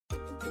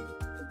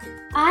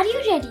Are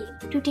you ready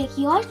to take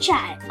your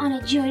child on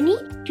a journey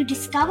to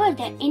discover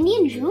their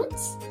Indian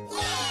roots?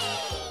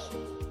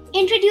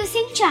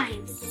 Introducing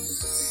Chimes,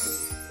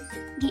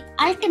 the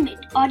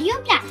ultimate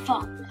audio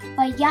platform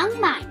for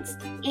young minds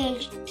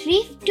aged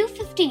 3 to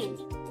 15.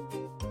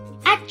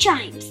 At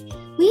Chimes,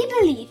 we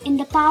believe in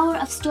the power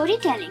of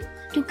storytelling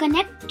to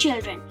connect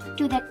children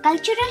to their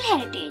cultural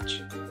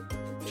heritage.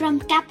 From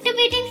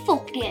captivating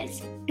folktales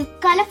to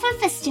colorful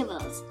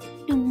festivals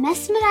to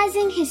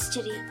mesmerizing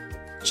history,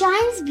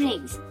 Chimes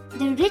brings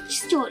the rich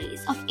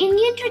stories of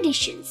Indian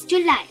traditions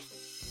to life.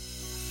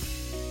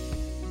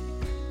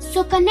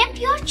 So connect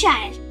your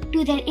child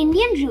to their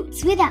Indian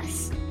roots with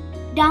us.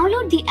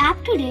 Download the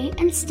app today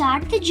and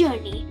start the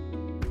journey.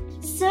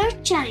 Search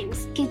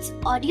Chimes Kids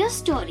Audio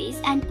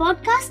Stories and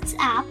Podcasts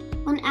app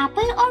on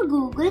Apple or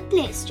Google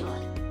Play Store.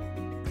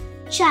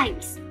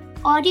 Chimes,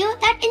 audio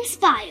that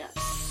inspires.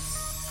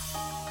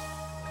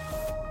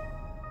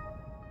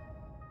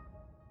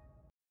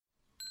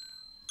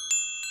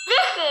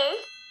 This is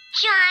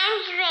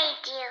Chimes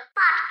Radio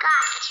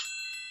Podcast.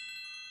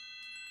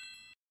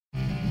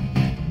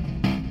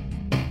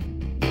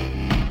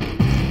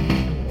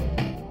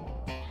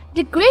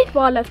 The Great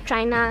Wall of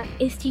China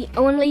is the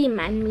only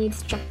man-made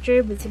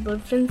structure visible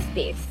from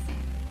space.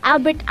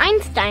 Albert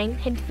Einstein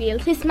had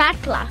failed his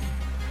math class.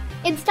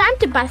 It's time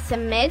to bust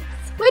some myths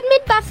with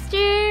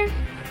Mythbuster!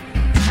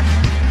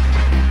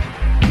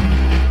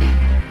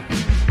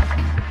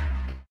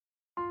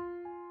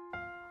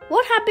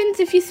 What happens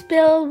if you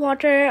spill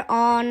water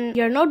on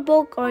your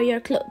notebook or your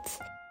clothes?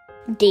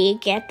 They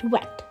get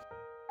wet.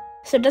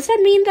 So does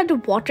that mean that the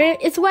water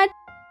is wet?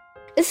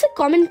 It's a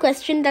common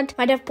question that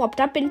might have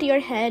popped up into your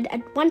head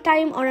at one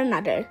time or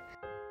another.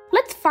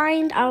 Let's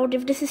find out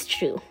if this is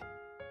true.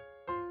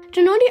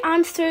 To know the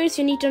answers,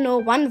 you need to know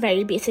one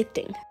very basic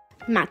thing: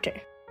 matter.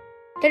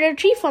 There are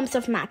 3 forms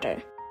of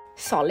matter: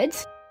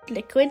 solids,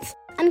 liquids,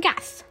 and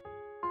gas.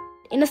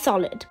 In a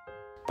solid,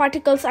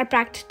 particles are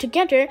packed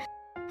together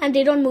and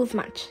they don't move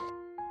much.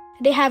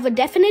 They have a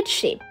definite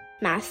shape,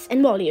 mass,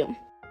 and volume.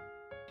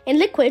 In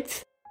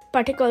liquids,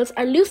 particles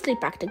are loosely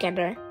packed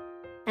together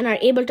and are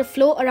able to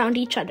flow around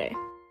each other.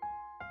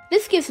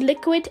 This gives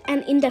liquid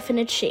an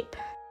indefinite shape.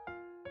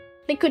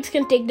 Liquids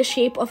can take the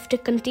shape of the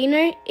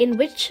container in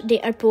which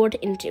they are poured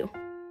into.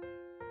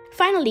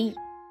 Finally,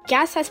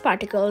 gas has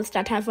particles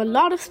that have a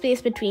lot of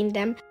space between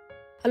them,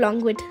 along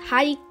with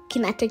high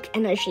kinetic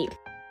energy.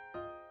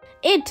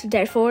 It,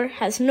 therefore,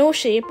 has no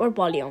shape or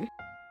volume.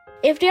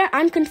 If they are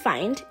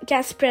unconfined,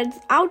 gas spreads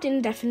out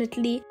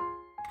indefinitely,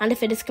 and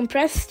if it is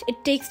compressed,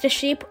 it takes the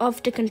shape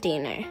of the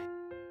container.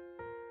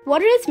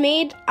 Water is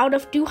made out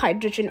of 2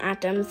 hydrogen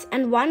atoms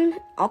and 1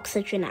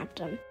 oxygen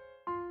atom,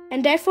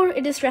 and therefore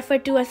it is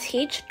referred to as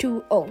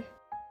H2O.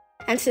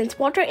 And since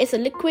water is a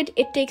liquid,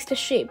 it takes the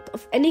shape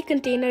of any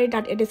container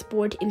that it is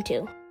poured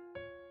into.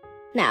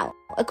 Now,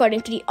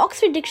 according to the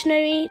Oxford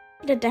Dictionary,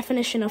 the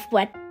definition of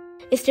wet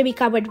is to be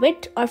covered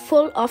with or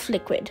full of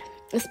liquid,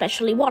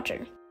 especially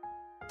water.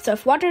 So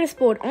if water is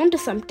poured onto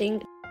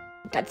something,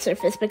 that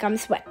surface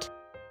becomes wet.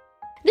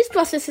 This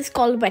process is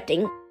called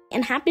wetting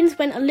and happens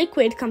when a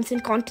liquid comes in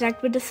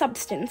contact with a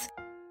substance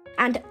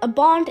and a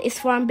bond is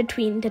formed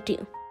between the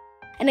two.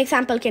 An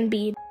example can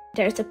be,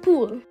 there is a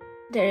pool.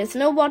 There is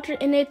no water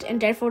in it and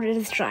therefore it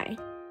is dry.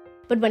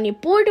 But when you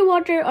pour the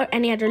water or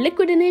any other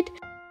liquid in it,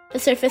 the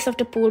surface of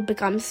the pool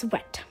becomes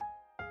wet.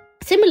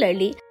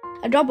 Similarly,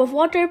 a drop of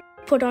water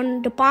put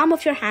on the palm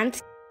of your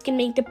hand can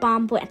make the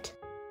palm wet.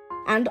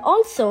 And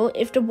also,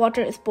 if the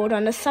water is poured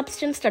on a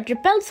substance that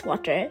repels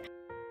water,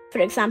 for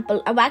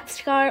example, a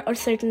wax car or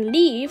certain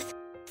leaves,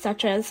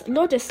 such as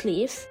lotus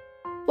leaves,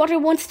 water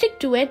won't stick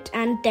to it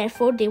and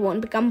therefore they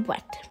won't become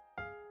wet.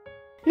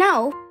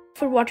 Now,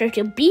 for water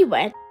to be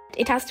wet,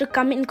 it has to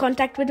come in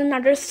contact with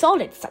another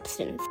solid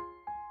substance.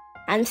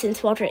 And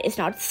since water is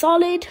not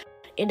solid,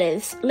 it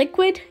is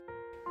liquid,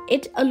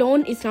 it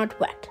alone is not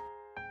wet.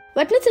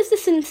 Wetness is the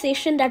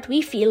sensation that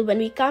we feel when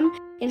we come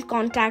in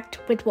contact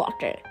with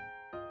water.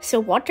 So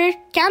water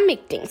can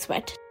make things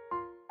wet,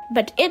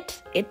 but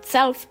it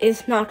itself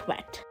is not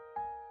wet.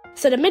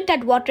 So the myth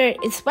that water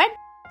is wet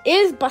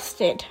is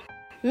busted.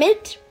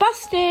 Myth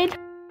busted!